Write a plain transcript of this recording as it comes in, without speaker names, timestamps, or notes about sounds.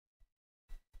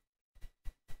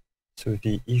So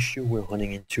the issue we're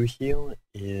running into here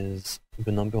is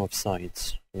the number of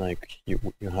sides. Like you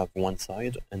have one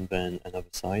side and then another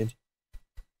side,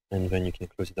 and then you can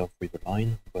close it off with a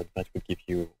line, but that would give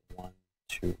you 1,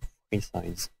 2, 3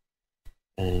 sides.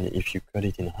 And if you cut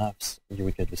it in halves, you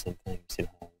would get the same thing. You still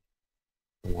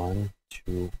have 1,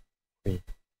 2, 3.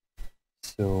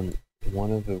 So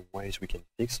one of the ways we can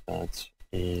fix that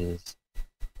is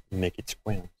make it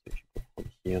square. So if you go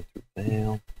from here to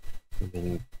there, and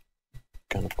then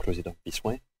kind of close it off this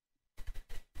way,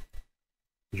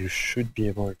 you should be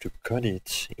able to cut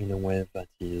it in a way that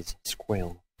is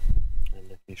square. And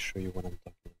let me show you what I'm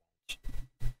talking about.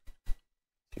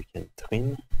 So you can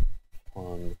trim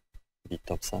from the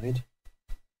top side.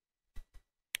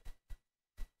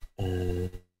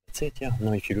 And that's it, yeah.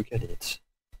 Now if you look at it,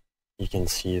 you can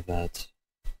see that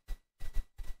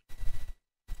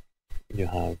you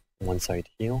have one side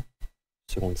here,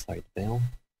 second side there,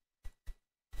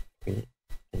 3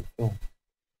 and 4.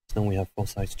 So now we have 4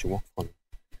 sides to work from.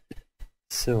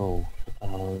 So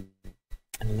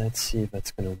and let's see if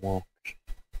that's gonna work.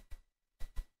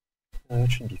 That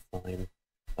should be fine.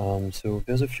 So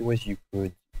there's a few ways you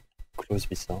could close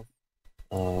this off.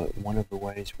 One of the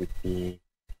ways would be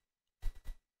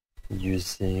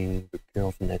using the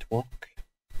curve network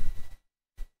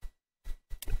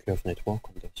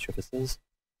on the surfaces.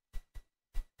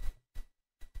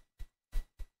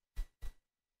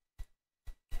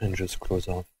 And just close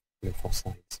off your 4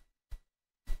 sides.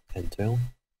 Enter.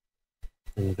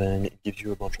 And then it gives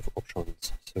you a bunch of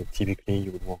options. So typically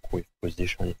you would work with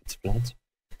position if it's flat,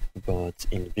 but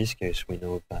in this case we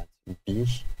know that B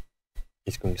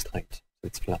is going straight, so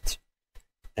it's flat.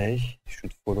 A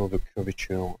should follow the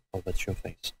curvature of that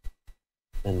surface,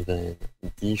 and then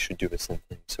D should do the same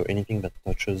thing. So anything that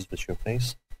touches the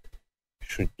surface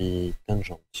should be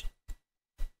tangent,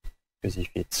 because if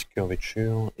it's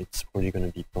curvature, it's probably going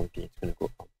to be bumpy, it's going to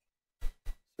go up.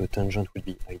 So tangent would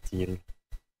be ideal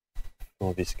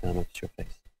for this kind of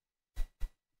surface.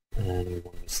 And we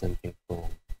want the same thing for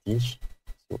D.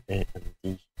 So A and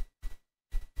D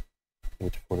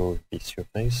would follow this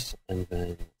surface, and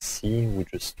then C would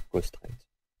just go straight.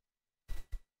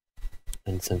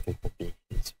 And same thing for B,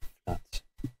 it's flat.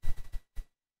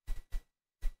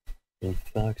 In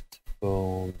fact,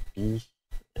 for B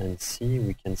and C,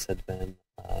 we can set them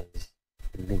as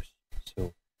loose.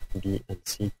 So B and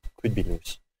C could be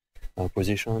loose.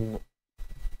 Position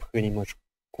pretty much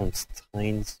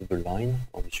constrains the line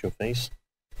of the surface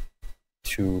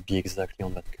to be exactly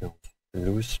on that curve.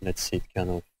 Loose lets it kind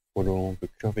of follow the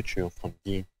curvature from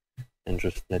D, and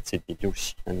just lets it be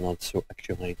loose and not so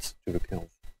accurate to the curve.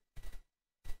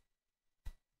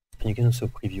 And you can also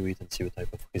preview it and see the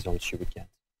type of results you would get.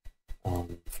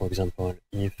 For example,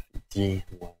 if D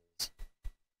was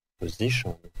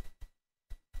position,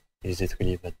 is it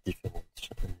really that different?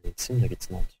 And it seems like it's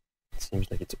not. It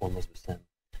seems like it's almost the same.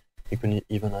 You can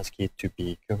even ask it to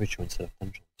be curvature instead of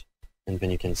tangent. And then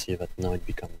you can see that now it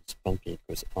becomes bumpy, it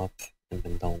goes up and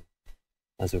then down,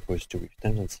 as opposed to with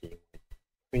tangency, where it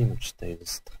pretty much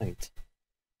stays straight.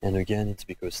 And again, it's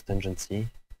because tangency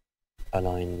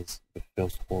aligns the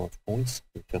first row of points,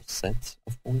 the first set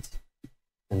of points,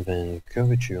 and then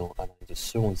curvature aligns the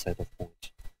second set of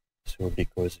points. So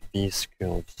because this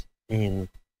curves in,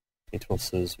 it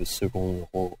forces the second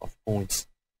row of points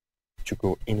to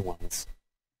go inwards.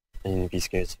 And in this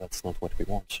case, that's not what we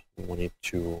want. We want it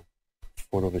to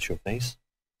follow the surface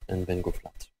and then go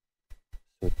flat.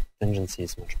 So tangency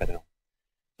is much better.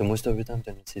 So most of the time,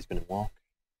 tangency is going to work.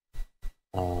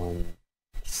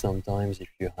 Sometimes if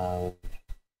you have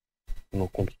more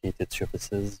complicated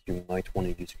surfaces, you might want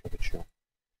to use curvature.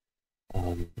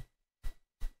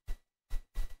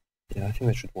 Yeah, I think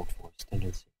that should work for us,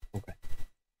 tangency. Okay.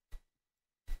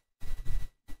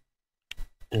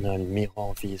 And I'll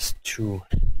mirror these to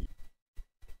the...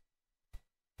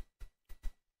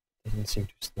 Doesn't seem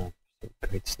to snap, so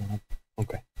great snap.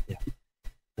 Okay, yeah.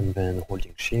 And then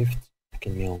holding shift, I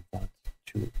can mirror that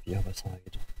to the other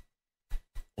side.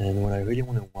 And what I really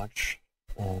want to watch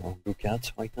or look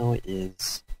at right now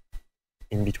is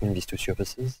in between these two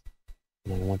surfaces,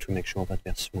 and I want to make sure that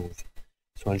they're smooth.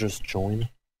 So I'll just join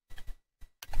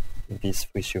these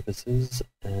 3 surfaces,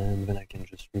 and then I can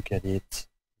just look at it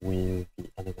with the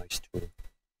Analyze tool.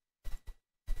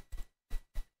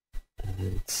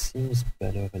 And it seems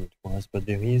better than it was, but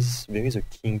there is a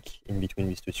kink in between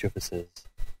these 2 surfaces,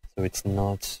 so it's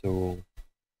not so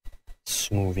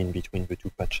smooth in between the 2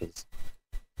 patches.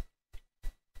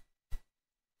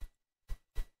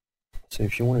 So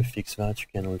if you want to fix that, you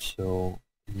can also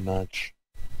match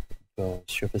the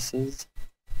surfaces,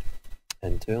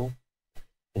 enter,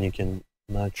 and you can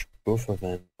match both of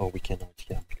them, or we cannot,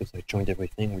 yeah, because I joined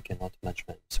everything, we cannot match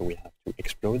them. So we have to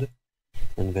explode,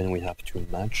 and then we have to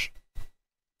match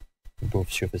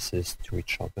both surfaces to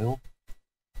each other.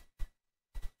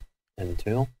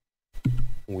 Enter.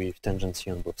 With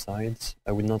tangency on both sides.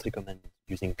 I would not recommend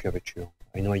using curvature.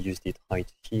 I know I used it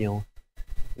right here,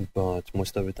 but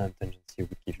most of the time tangency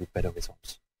would give you better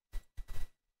results.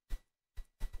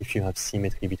 If you have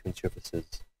symmetry between surfaces,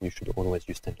 you should always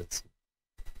use tangency.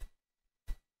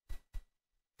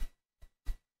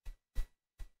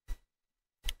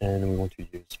 And we want to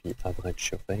use the average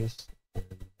surface, and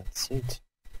that's it.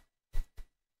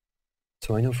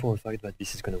 So I know for a fact that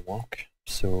this is going to work,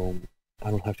 so I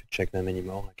don't have to check them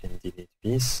anymore. I can delete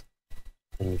this,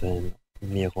 and then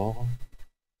mirror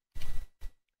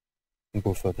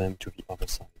both of them to the other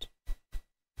side.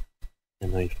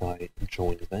 And now if I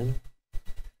join them,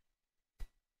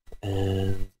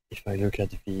 and if I look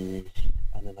at the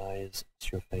analyze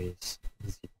surface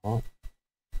zebra,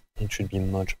 it should be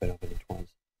much better than it was.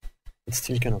 It's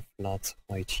still kind of flat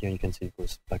right here. You can see it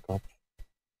goes back up,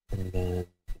 and then it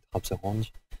wraps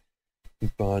around.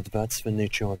 But that's the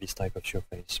nature of this type of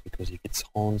surface, because if it's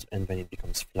round and then it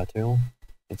becomes flatter,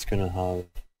 it's going to have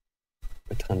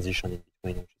a transition in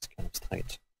between, which is kind of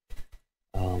straight.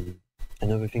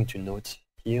 Another thing to note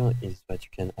here is that you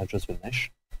can adjust the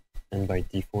mesh, and by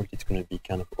default it's going to be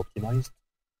kind of optimized.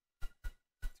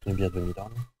 It's going to be at the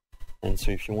middle. And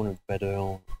so if you want a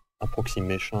better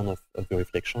approximation of the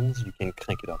reflections, you can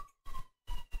crank it up.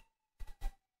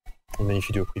 And then if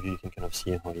you do a preview, you can kind of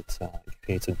see how it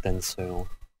creates a denser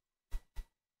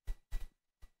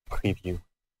preview.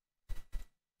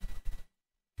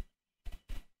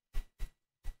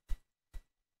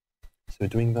 So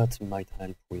doing that might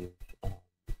help with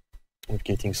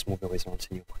getting smoother results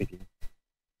in your preview.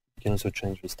 You can also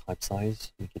change the stripe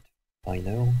size, make it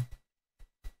finer.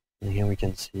 And here we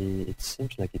can see it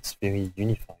seems like it's very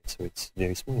unified, so it's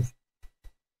very smooth.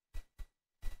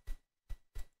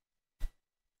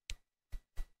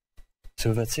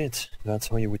 So that's it. That's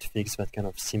how you would fix that kind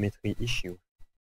of symmetry issue.